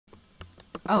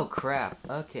Oh crap.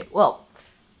 Okay. Well,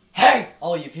 hey,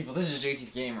 all you people. This is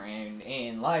JT'z-gamer, and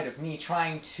in light of me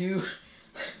trying to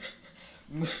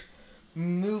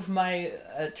move my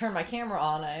turn my camera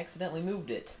on, I accidentally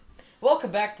moved it.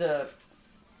 Welcome back to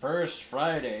First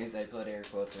Fridays. I put air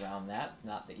quotes around that.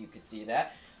 Not that you could see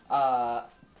that.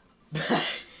 The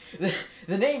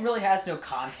name really has no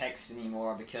context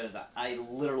anymore because I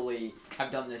literally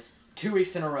have done this 2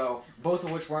 weeks in a row, both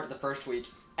of which weren't the first week,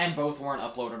 and both weren't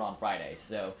uploaded on Fridays,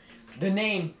 so the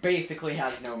name basically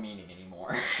has no meaning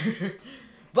anymore.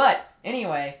 But,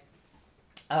 anyway,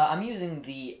 I'm using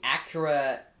the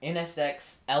Acura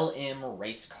NSX LM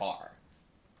race car.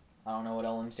 I don't know what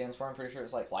LM stands for, I'm pretty sure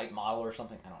it's like light model or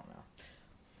something, I don't know.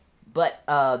 But,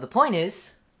 the point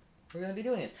is, we're going to be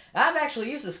doing this. And I've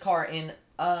actually used this car in,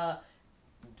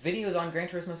 videos on Gran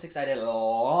Turismo 6 I did a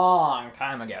long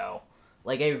time ago.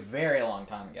 Like, a very long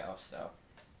time ago, so.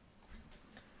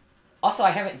 Also,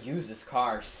 I haven't used this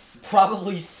car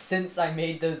probably since I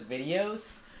made those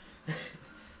videos.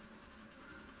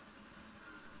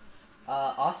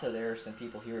 Also, there are some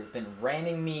people here who've been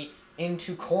ramming me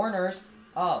into corners.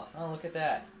 Oh, look at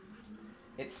that.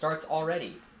 It starts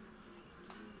already.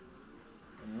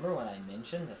 Remember when I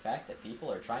mentioned the fact that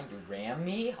people are trying to ram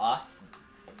me off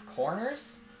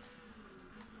corners?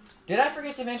 Did I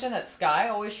forget to mention that Sky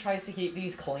always tries to keep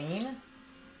these clean?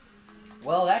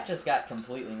 Well, that just got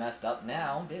completely messed up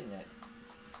now, didn't it?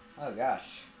 Oh,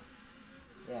 gosh.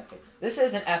 Yeah, okay. This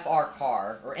is an FR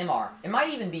car, or MR. It might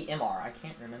even be MR, I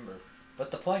can't remember. But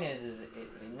the point is it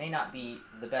may not be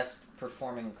the best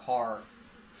performing car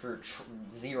for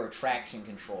zero traction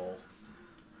control.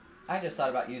 I just thought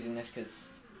about using this because,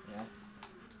 you know,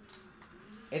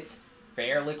 it's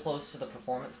fairly close to the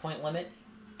performance point limit,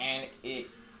 and it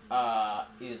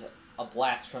is a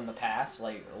blast from the past,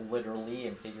 like, literally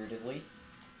and figuratively.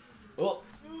 Oh.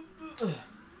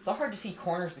 It's so hard to see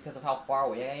corners because of how far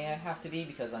away I have to be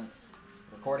because I'm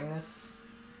recording this.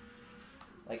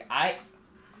 Like, I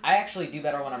actually do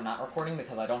better when I'm not recording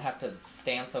because I don't have to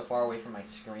stand so far away from my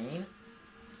screen.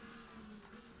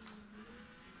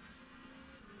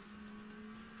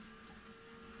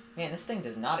 Man, this thing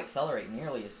does not accelerate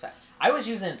nearly as fast. I was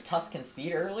using Tuscan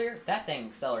Speed earlier. That thing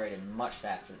accelerated much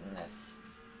faster than this.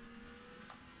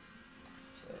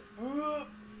 So,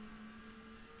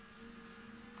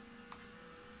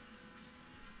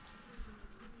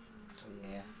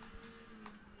 yeah.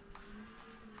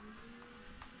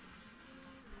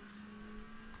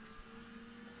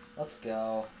 Let's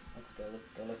go. Let's go, let's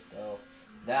go, let's go.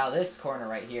 Now, this corner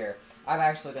right here, I've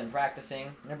actually been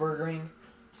practicing Nürburgring,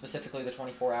 specifically the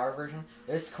 24-hour version.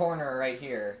 This corner right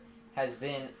here has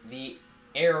been the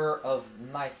error of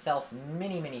myself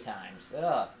many, many times.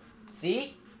 Ugh.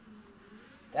 See?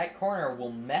 That corner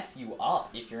will mess you up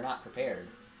if you're not prepared.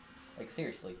 Like,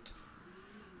 seriously.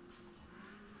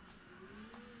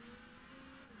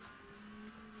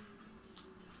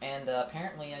 And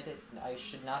apparently I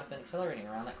should not have been accelerating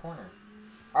around that corner.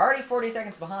 Already 40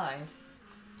 seconds behind.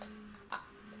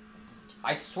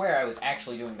 I swear I was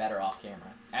actually doing better off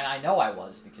camera. And I know I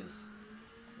was because,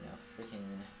 you know, freaking...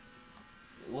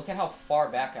 Look at how far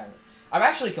back I've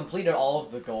actually completed all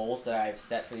of the goals that I've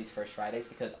set for these First Fridays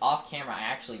because off camera I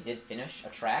actually did finish a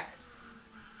track.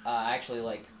 I actually,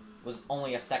 like, was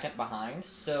only a second behind.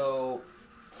 So,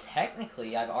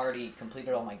 technically I've already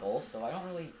completed all my goals, so I don't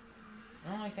really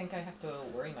think I have to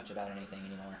worry much about anything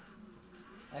anymore.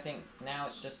 I think now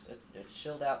it's just a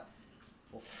chilled out...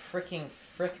 Well, frick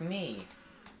me.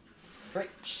 Frick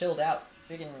chilled out.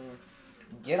 Freaking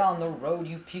get on the road,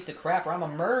 you piece of crap, or I'm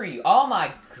gonna murder you. Oh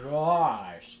my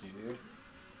gosh, dude.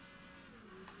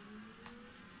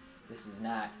 This is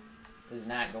not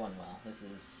going well. This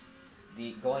is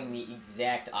going the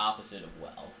exact opposite of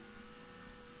well.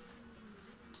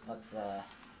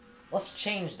 Let's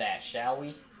change that, shall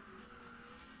we?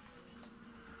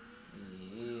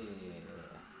 Yeah.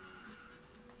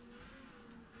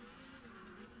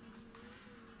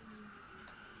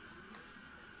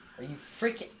 Are you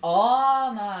freaking...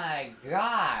 Oh my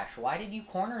gosh! Why did you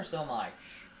corner so much?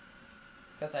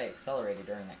 It's because I accelerated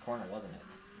during that corner, wasn't it?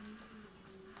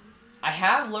 I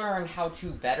have learned how to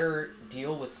better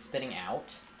deal with spinning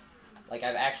out. Like,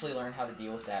 I've actually learned how to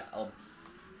deal with that a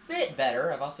bit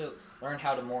better. I've also learned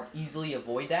how to more easily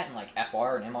avoid that in, like,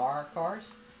 FR and MR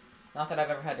cars. Not that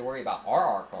I've ever had to worry about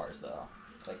RR cars, though.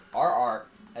 Like, RR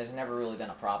has never really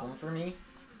been a problem for me.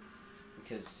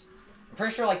 Because I'm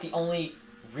pretty sure, like, the only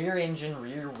rear-engine,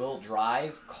 rear-wheel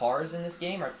drive cars in this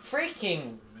game are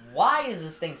freaking... Why does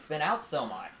this thing spin out so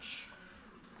much?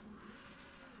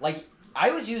 Like,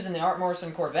 I was using the Art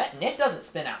Morrison Corvette, and it doesn't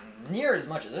spin out near as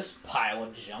much as this pile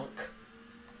of junk.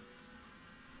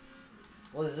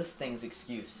 What is this thing's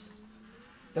excuse?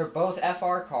 They're both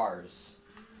FR cars.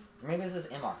 Or maybe this is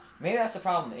MR. Maybe that's the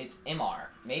problem. It's MR.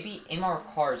 Maybe MR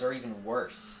cars are even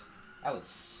worse. That would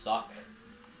suck.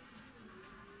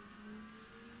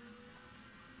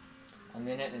 A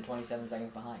minute and 27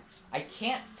 seconds behind. I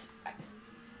can't...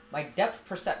 my depth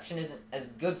perception isn't as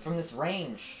good from this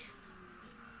range.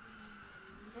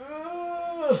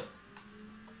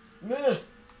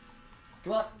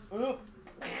 Come on.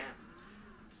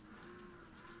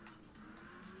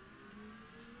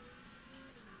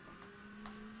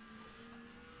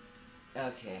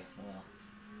 Okay, well.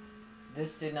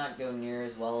 This did not go near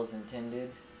as well as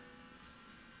intended.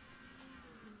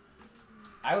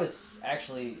 I've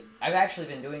actually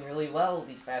been doing really well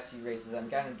these past few races. I'm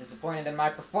kind of disappointed in my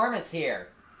performance here.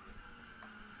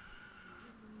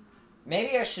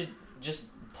 Maybe I should just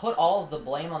put all of the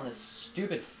blame on this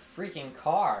stupid freaking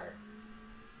car.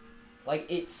 Like,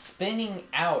 it's spinning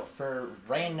out for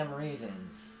random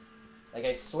reasons. Like,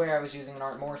 I swear I was using an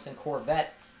Art Morrison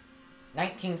Corvette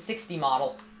 1960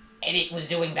 model, and it was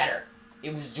doing better.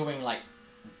 It was doing, like,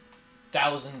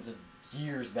 thousands of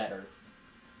years better.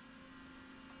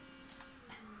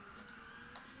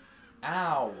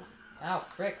 Ow. Ow,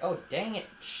 frick. Oh, dang it.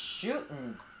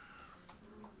 Shooting.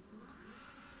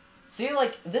 See,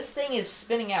 like, this thing is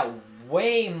spinning out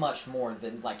way much more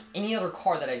than, like, any other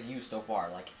car that I've used so far.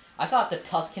 Like, I thought the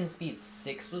Tuscan Speed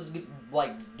 6 was,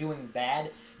 like, doing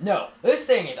bad. No, this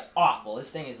thing is awful.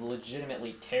 This thing is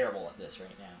legitimately terrible at this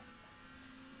right now.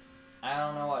 I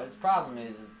don't know what its problem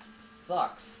is. It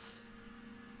sucks.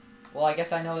 Well, I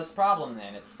guess I know its problem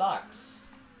then. It sucks.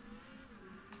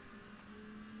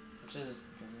 Just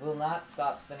will not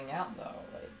stop spinning out, though.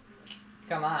 Like,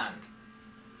 come on.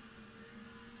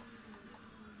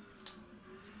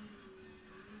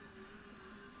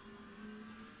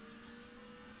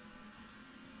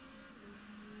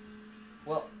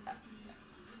 Well,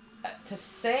 to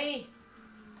say...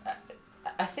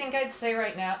 I think I'd say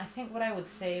right now... I think what I would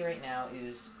say right now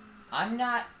is... I'm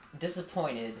not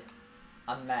disappointed.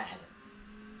 I'm mad.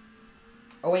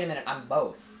 Oh, wait a minute. I'm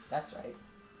both. That's right.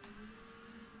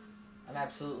 I'm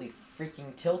absolutely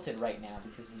freaking tilted right now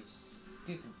because you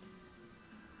stupid...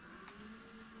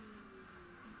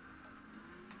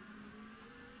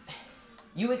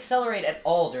 You accelerate at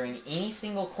all during any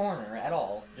single corner at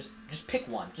all. Just pick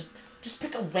one. Just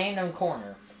pick a random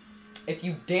corner. If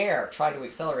you dare try to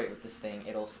accelerate with this thing,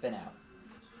 it'll spin out.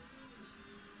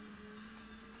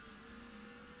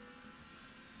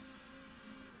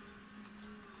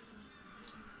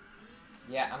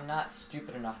 Yeah, I'm not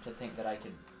stupid enough to think that I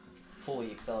could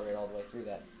fully accelerate all the way through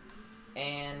that.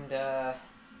 And,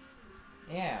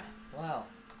 yeah, well,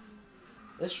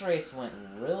 this race went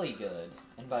really good.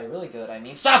 And by really good, I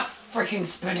mean, stop freaking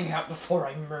spinning out before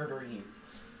I murder you!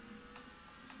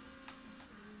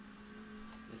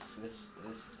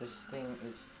 This thing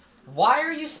is... Why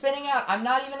are you spinning out? I'm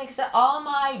not even oh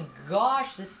my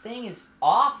gosh, this thing is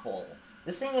awful!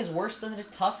 This thing is worse than the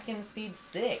Tuscan Speed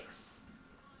 6.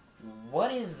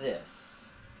 What is this?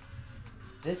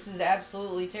 This is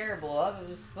absolutely terrible. I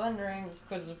was wondering,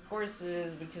 because of course it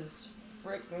is, because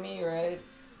frick me, right?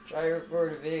 Try to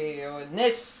record a video, and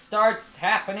this starts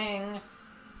happening!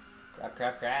 Crap,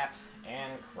 crap, crap,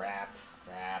 and crap,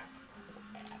 crap,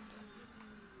 crap.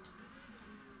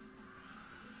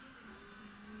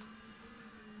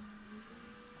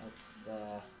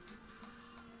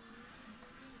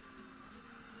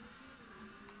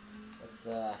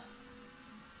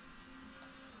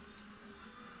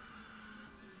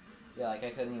 Yeah, like,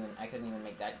 I couldn't even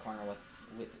make that corner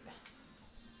with...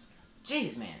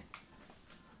 Jeez, man.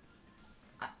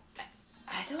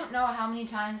 I don't know how many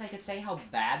times I could say how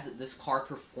bad that this car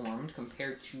performed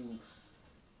compared to...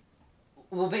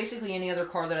 Well, basically any other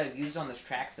car that I've used on this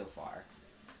track so far.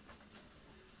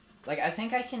 Like, I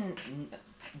think I can...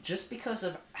 Just because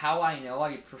of how I know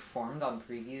I performed on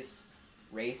previous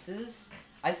races,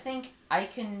 I think I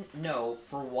can know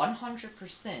for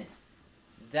 100%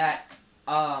 that,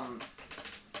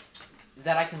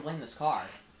 that I can blame this car.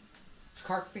 This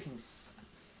car freaking...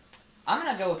 I'm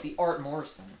gonna go with the Art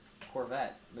Morrison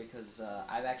Corvette, because,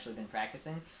 I've actually been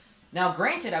practicing. Now,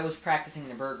 granted, I was practicing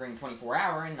Nürburgring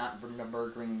 24-hour and not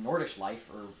Nürburgring Nordschleife,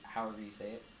 or however you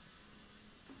say it.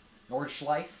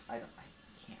 Nordschleife? I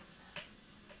can't.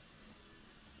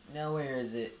 No, where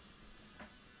is it?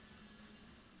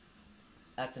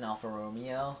 That's an Alfa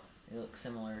Romeo. It looks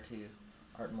similar to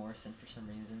Art Morrison for some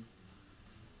reason.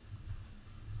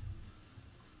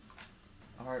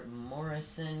 Art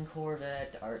Morrison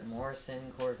Corvette, Art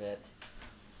Morrison Corvette.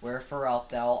 Wherefore art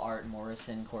thou, Art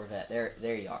Morrison Corvette?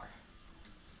 There you are.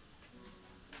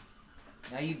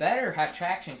 Now you better have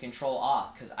traction control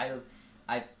off, because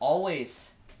I've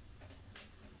always...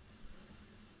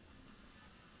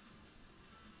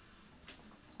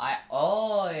 I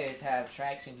always have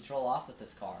traction control off with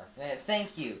this car.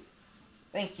 Thank you.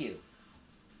 Thank you.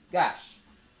 Gosh.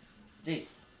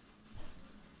 Jeez.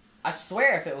 I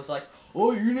swear if it was like,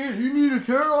 oh, you need to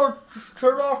turn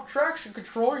off traction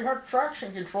control, you have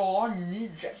traction control on, you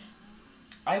need to...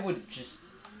 I would just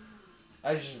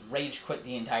rage quit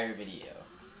the entire video.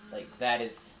 Like, that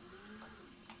is...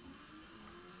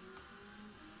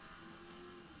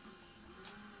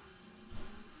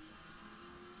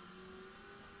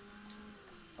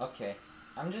 Okay.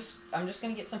 I'm just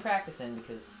gonna get some practice in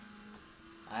because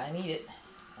I need it.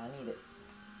 I need it.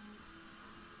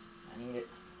 I need it.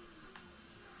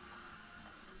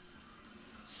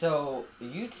 So,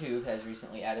 YouTube has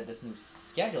recently added this new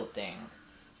schedule thing,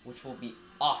 which will be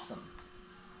awesome.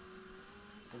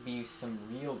 There'll be some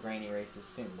real grainy races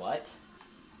soon. What?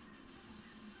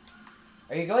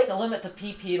 Are you going to limit the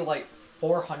PP to like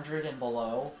 400 and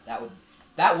below? That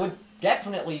would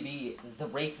definitely be the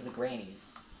race of the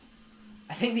grainies.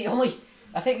 I think the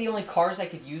only cars I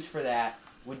could use for that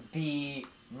would be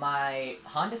my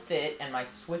Honda Fit and my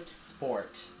Swift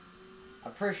Sport.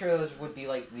 I'm pretty sure those would be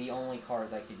like the only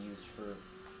cars I could use for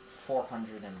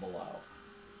 400 and below.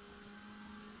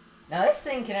 Now this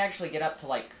thing can actually get up to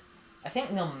like, I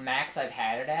think the max I've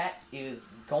had it at is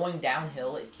going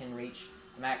downhill. It can reach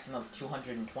a maximum of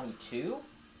 222.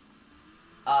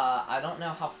 I don't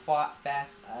know how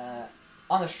fast.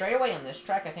 On the straightaway on this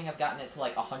track, I think I've gotten it to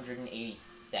like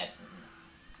 187.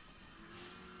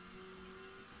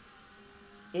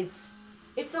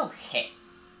 It's okay.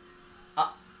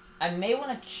 I may want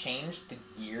to change the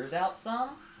gears out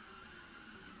some.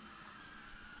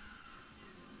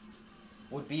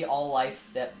 Would be all life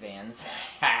step vans.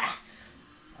 I'd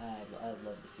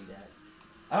love to see that.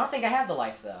 I don't think I have the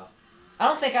life though. I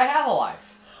don't think I have a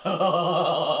life.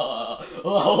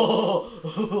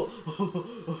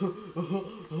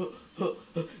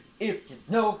 If you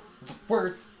know the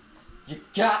words, you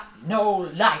got no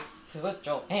life. Put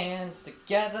your hands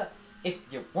together. If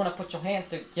you wanna put your hands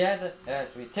together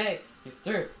as we take you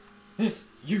through this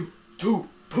YouTube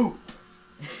poop.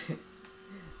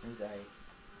 I'm sorry.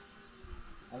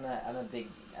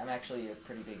 I'm actually a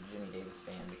pretty big Jimmy Davis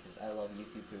fan because I love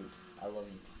YouTube poops. I love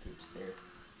YouTube poops. They're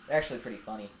actually pretty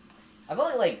funny. I've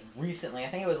only like recently, I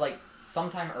think it was like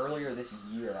sometime earlier this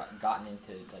year, gotten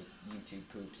into like YouTube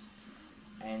poops,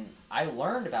 and I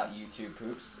learned about YouTube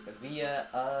poops via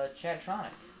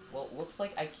Chadtronic. Well, it looks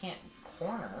like I can't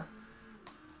corner.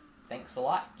 Thanks a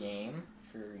lot, game,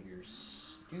 for your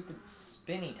stupid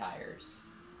spinny tires.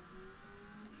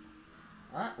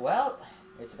 Well,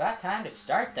 it's about time to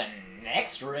start the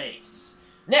next race.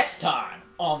 Next time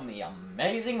on the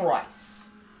Amazing Rice.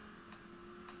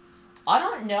 I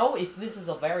don't know if this is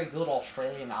a very good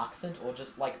Australian accent or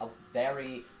just like a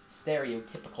very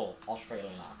stereotypical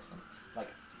Australian accent. Like,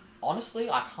 honestly,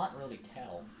 I can't really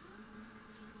tell.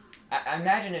 I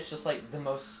imagine it's just like the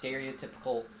most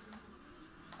stereotypical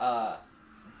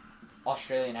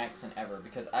Australian accent ever,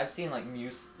 because I've seen like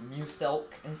Muselk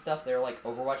and stuff. They're like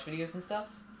Overwatch videos and stuff.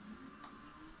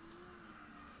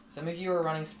 Some of you are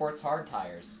running sports hard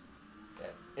tires.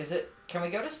 Is it? Can we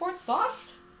go to sports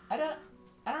soft? I don't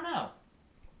know.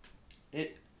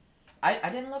 I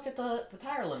didn't look at the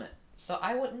tire limit, so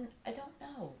I don't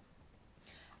know.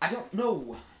 I don't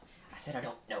know. I said I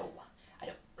don't know. I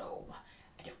don't know.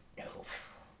 I don't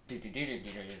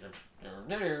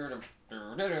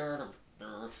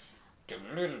know.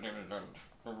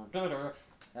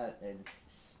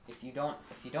 If you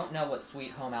don't know what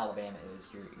Sweet Home Alabama is,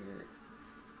 you're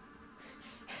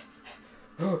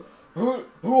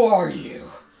who are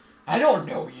you? I don't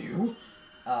know you.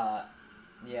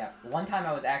 Yeah. One time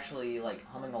I was actually like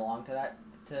humming along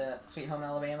to Sweet Home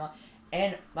Alabama,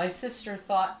 and my sister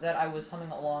thought that I was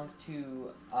humming along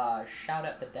to Shout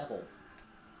at the Devil.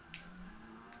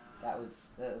 That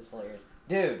was hilarious.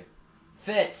 Dude,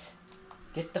 Fit,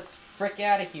 get the frick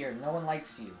out of here. No one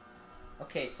likes you.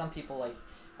 Okay, some people like...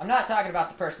 I'm not talking about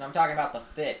the person, I'm talking about the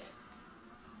Fit.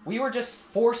 We were just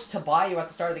forced to buy you at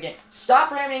the start of the game.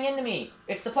 Stop ramming into me!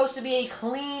 It's supposed to be a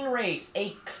clean race.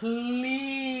 A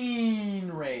clean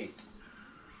race.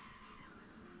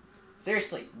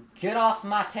 Seriously, get off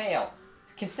my tail.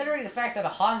 Considering the fact that a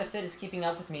Honda Fit is keeping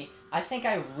up with me, I think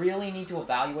I really need to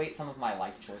evaluate some of my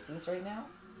life choices right now.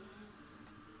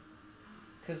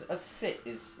 Because a Fit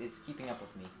is keeping up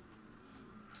with me.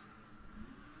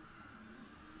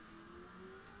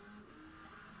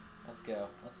 Let's go.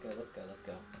 Let's go. Let's go. Let's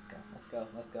go. Let's go. Let's go.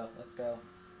 Let's go. Let's go.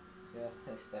 Let's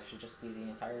go. That should just be the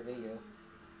entire video.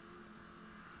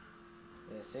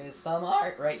 This is some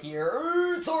art right here.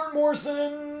 It's Art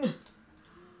Morrison!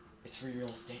 It's real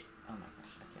estate. Oh my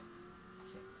gosh, I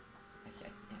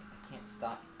can't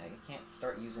stop. I can't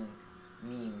start using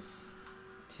memes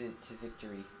to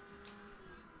victory.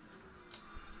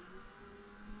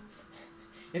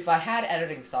 If I had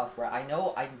editing software, I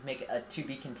know I'd make a to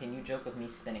be continued joke of me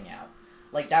spinning out.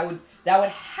 Like that would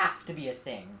have to be a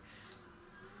thing.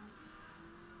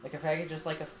 Like if I could just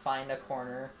like find a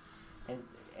corner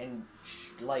and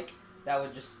like that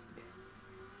would just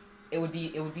it would be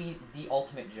the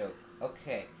ultimate joke.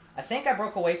 Okay. I think I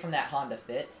broke away from that Honda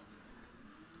Fit.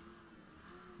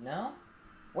 No?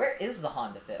 Where is the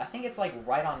Honda Fit? I think it's like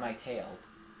right on my tail.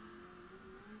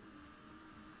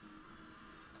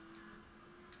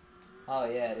 Oh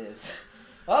yeah, it is.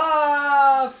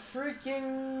 Ah,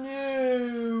 freaking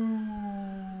no!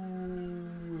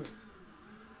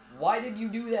 Why did you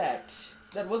do that?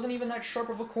 That wasn't even that sharp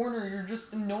of a corner. You're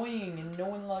just annoying, and no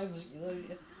one likes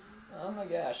you. Oh my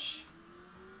gosh.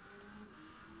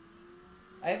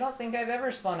 I don't think I've ever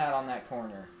spun out on that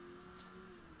corner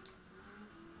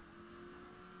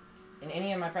in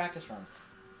any of my practice runs.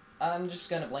 I'm just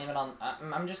gonna blame it on.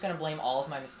 I'm just gonna blame all of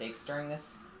my mistakes during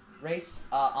this race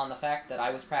on the fact that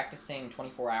I was practicing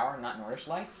 24-hour, not Nordish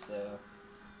Life. So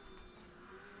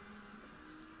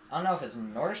I don't know if it's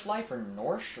Nordish Life or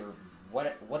Norsh or what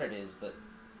it is, but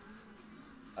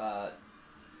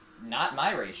not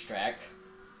my racetrack.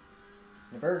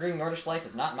 Nürburgring Nordish Life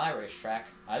is not my racetrack.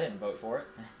 I didn't vote for it.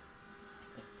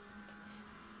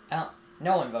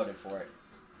 No one voted for it.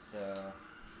 So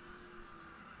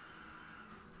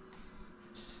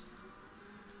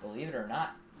believe it or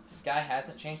not, Sky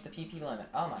hasn't changed the PP limit.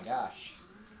 Oh my gosh.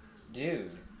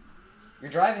 Dude. You're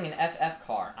driving an FF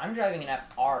car. I'm driving an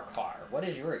FR car. What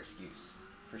is your excuse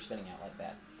for spinning out like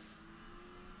that?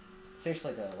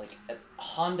 Seriously though, like, a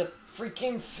Honda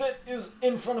freaking Fit is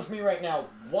in front of me right now.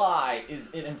 Why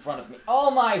is it in front of me?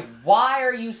 Oh my, why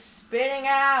are you spinning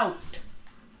out?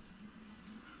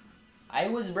 I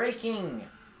was braking.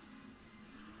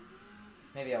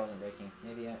 Maybe I wasn't braking.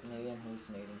 Maybe I'm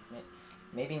hallucinating.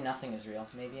 Maybe nothing is real.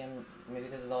 Maybe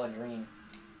this is all a dream.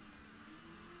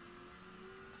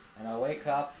 And I'll wake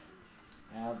up,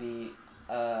 and I'll be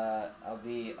a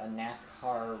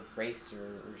NASCAR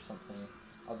racer or something.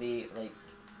 I'll be like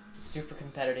super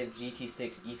competitive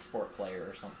GT6 esport player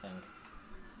or something.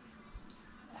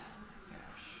 Oh my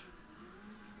gosh.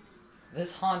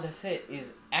 This Honda Fit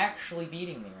is actually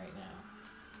beating me right now.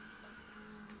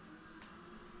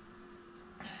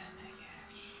 Oh my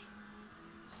gosh.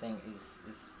 This thing is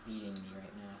beating me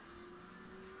right now.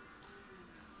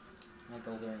 My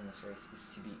goal during this race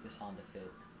is to beat this Honda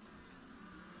Fit.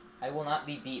 I will not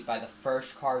be beat by the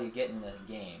first car you get in the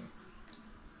game.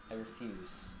 I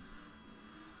refuse.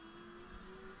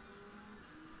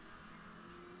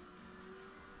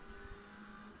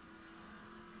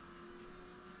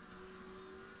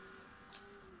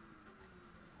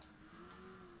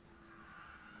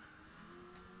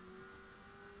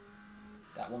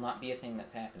 That will not be a thing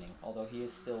that's happening, although he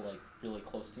is still, like, really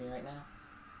close to me right now.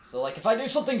 So, like, if I do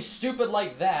something stupid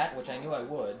like that, which I knew I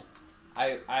would,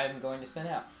 I'm going to spin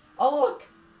out. Oh, look!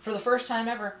 For the first time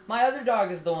ever, my other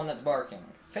dog is the one that's barking.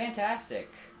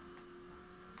 Fantastic.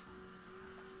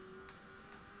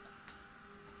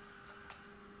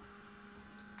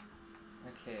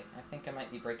 Okay, I think I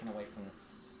might be breaking away from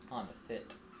this Honda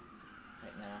Fit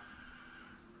right now.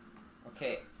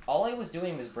 Okay, all I was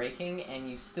doing was braking, and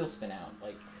you still spin out.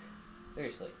 Like,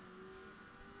 seriously.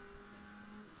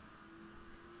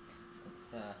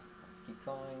 Let's keep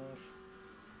going.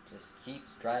 Just keep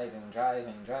driving.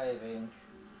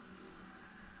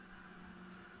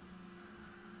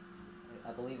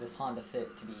 I believe this Honda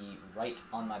Fit to be right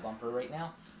on my bumper right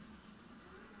now.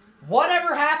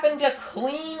 Whatever happened to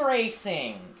clean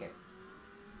racing?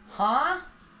 Huh?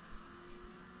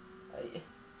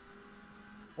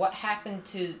 What happened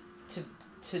to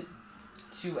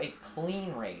a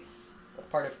clean race? What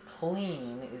part of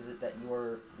clean is it that you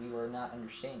are not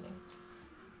understanding?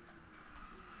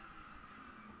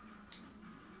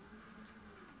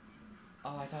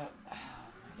 Oh, I thought. Oh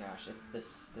my gosh!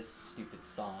 It's this stupid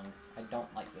song. I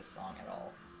don't like this song at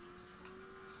all.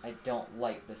 I don't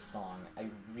like this song. I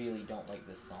really don't like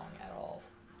this song at all.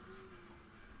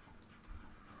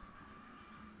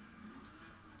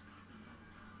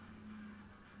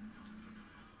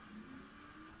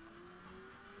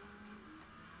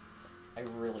 I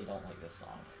really don't like this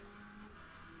song.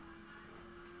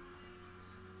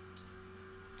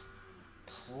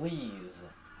 Please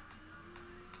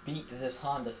beat this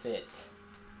Honda Fit.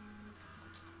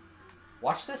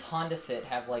 Watch this Honda Fit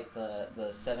have like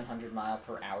the 700 mile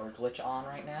per hour glitch on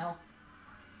right now.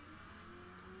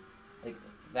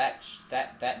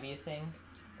 that be a thing?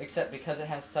 Except because it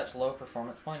has such low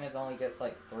performance point, it only gets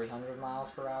like 300 miles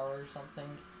per hour or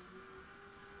something.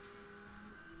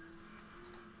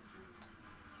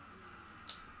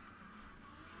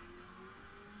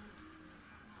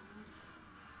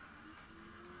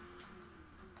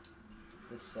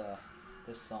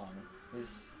 This song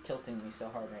is tilting me so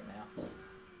hard right now.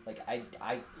 Like,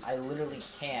 I literally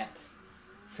can't,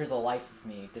 for the life of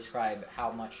me, describe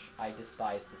how much I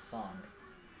despise this song.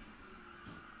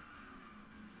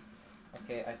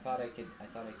 Okay, I thought I could.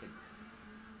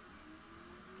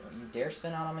 Don't you dare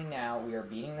spin out on me now. We are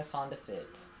beating this Honda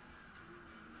Fit.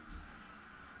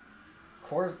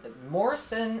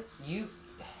 Morrison, you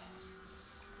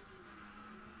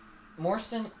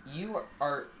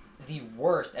are the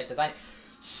worst at design.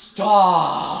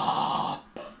 Stop!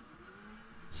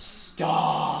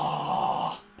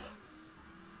 Stop!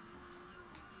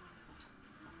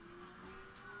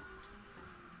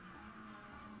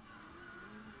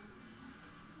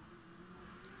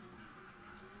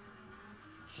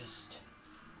 Just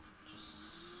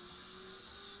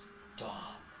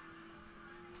stop.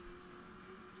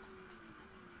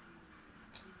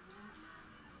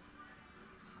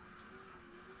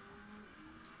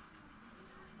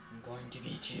 I'm going to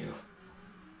beat you.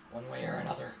 One way or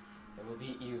another, I will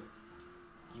beat you.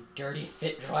 You dirty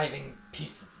fit driving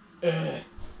piece of... Ugh.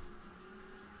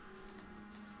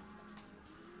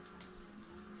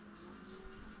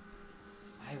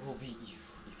 I will beat you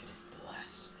if it is the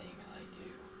last thing I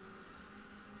do.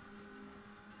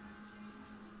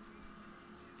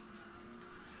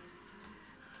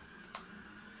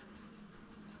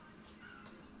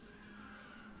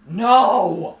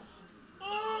 No!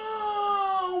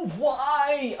 Oh,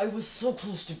 why? I was so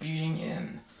close to beating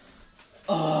him.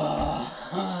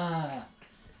 I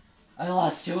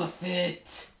lost to a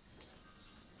fit.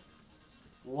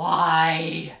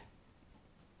 Why?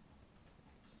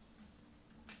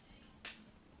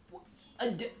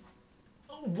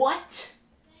 What?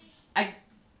 I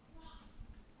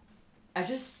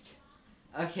just...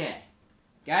 Okay.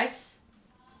 Guys?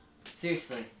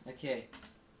 Seriously, okay.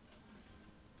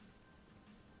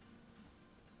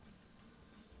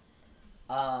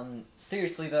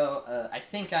 Seriously though, I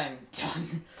think I'm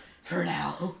done for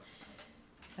now.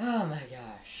 Oh my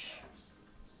gosh.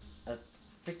 A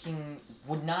freaking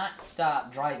would not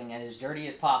stop driving as dirty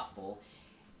as possible,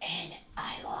 and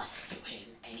I lost to him,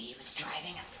 and he was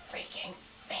driving a freaking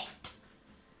Fit.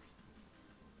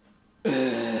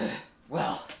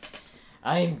 Well,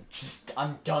 I'm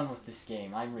done with this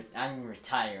game. I'm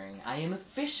retiring. I am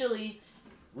officially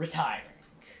retiring.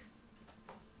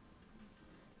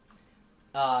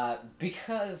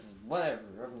 Because, whatever,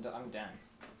 I'm done.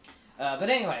 But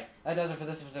anyway, that does it for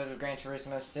this episode of Gran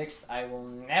Turismo 6. I will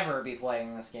never be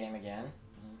playing this game again.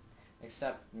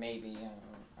 Except, maybe,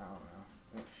 I don't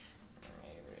know.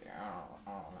 Maybe, I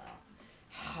don't know.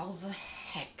 How the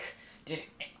heck did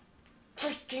it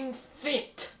freaking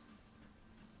fit?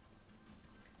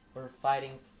 We're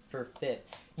fighting for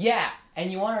fifth. Yeah,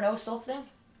 and you wanna know something?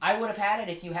 I would have had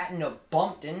it if you hadn't have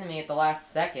bumped into me at the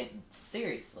last second.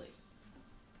 Seriously.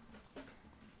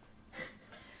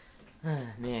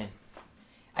 Man.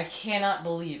 I cannot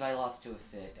believe I lost to a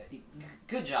Fit.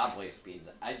 Good job, Wave Speeds.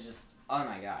 Oh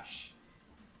my gosh.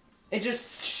 It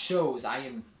just shows I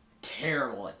am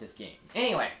terrible at this game.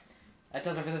 Anyway, that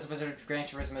does it for this episode of Gran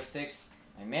Turismo 6.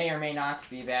 I may or may not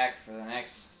be back for the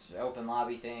next open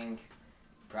lobby thing.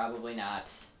 Probably not.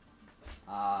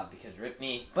 Because rip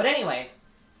me. But anyway,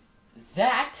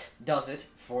 that does it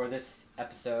for this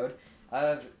episode.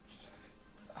 Hope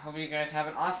you guys have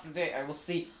an awesome day. I will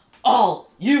see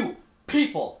all you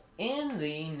people in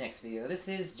the next video. This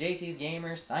is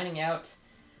JT'z-gamer signing out.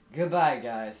 Goodbye,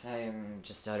 guys. I am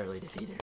just utterly defeated.